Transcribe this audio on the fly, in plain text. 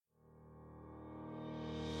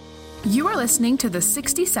You are listening to the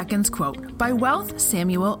 60 Seconds Quote by Wealth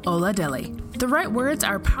Samuel Oladele. The right words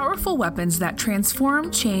are powerful weapons that transform,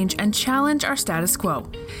 change, and challenge our status quo.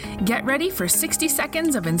 Get ready for 60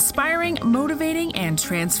 seconds of inspiring, motivating, and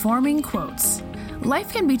transforming quotes.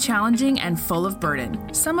 Life can be challenging and full of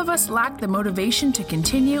burden. Some of us lack the motivation to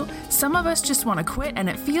continue. Some of us just want to quit, and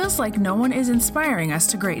it feels like no one is inspiring us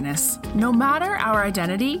to greatness. No matter our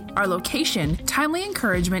identity, our location, timely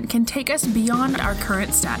encouragement can take us beyond our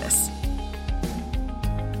current status.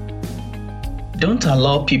 Don't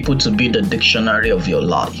allow people to be the dictionary of your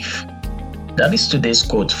life. That is today's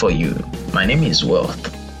quote for you. My name is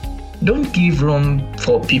Wealth. Don't give room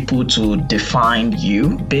for people to define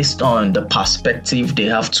you based on the perspective they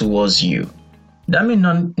have towards you. That may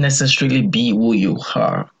not necessarily be who you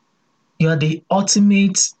are. You are the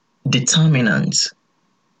ultimate determinant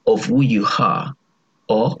of who you are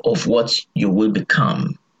or of what you will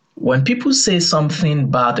become. When people say something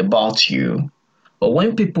bad about you, or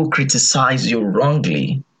when people criticize you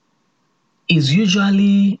wrongly, it's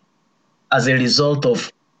usually as a result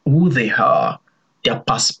of who they are, their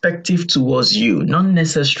perspective towards you, not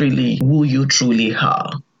necessarily who you truly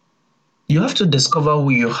are. You have to discover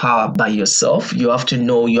who you are by yourself. You have to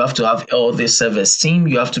know, you have to have all this self-esteem.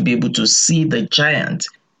 You have to be able to see the giant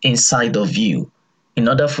inside of you in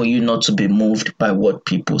order for you not to be moved by what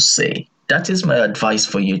people say. That is my advice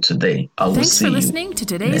for you today. Thanks for listening to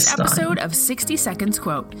today's episode of 60 Seconds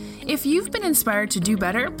Quote. If you've been inspired to do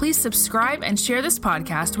better, please subscribe and share this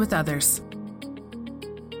podcast with others.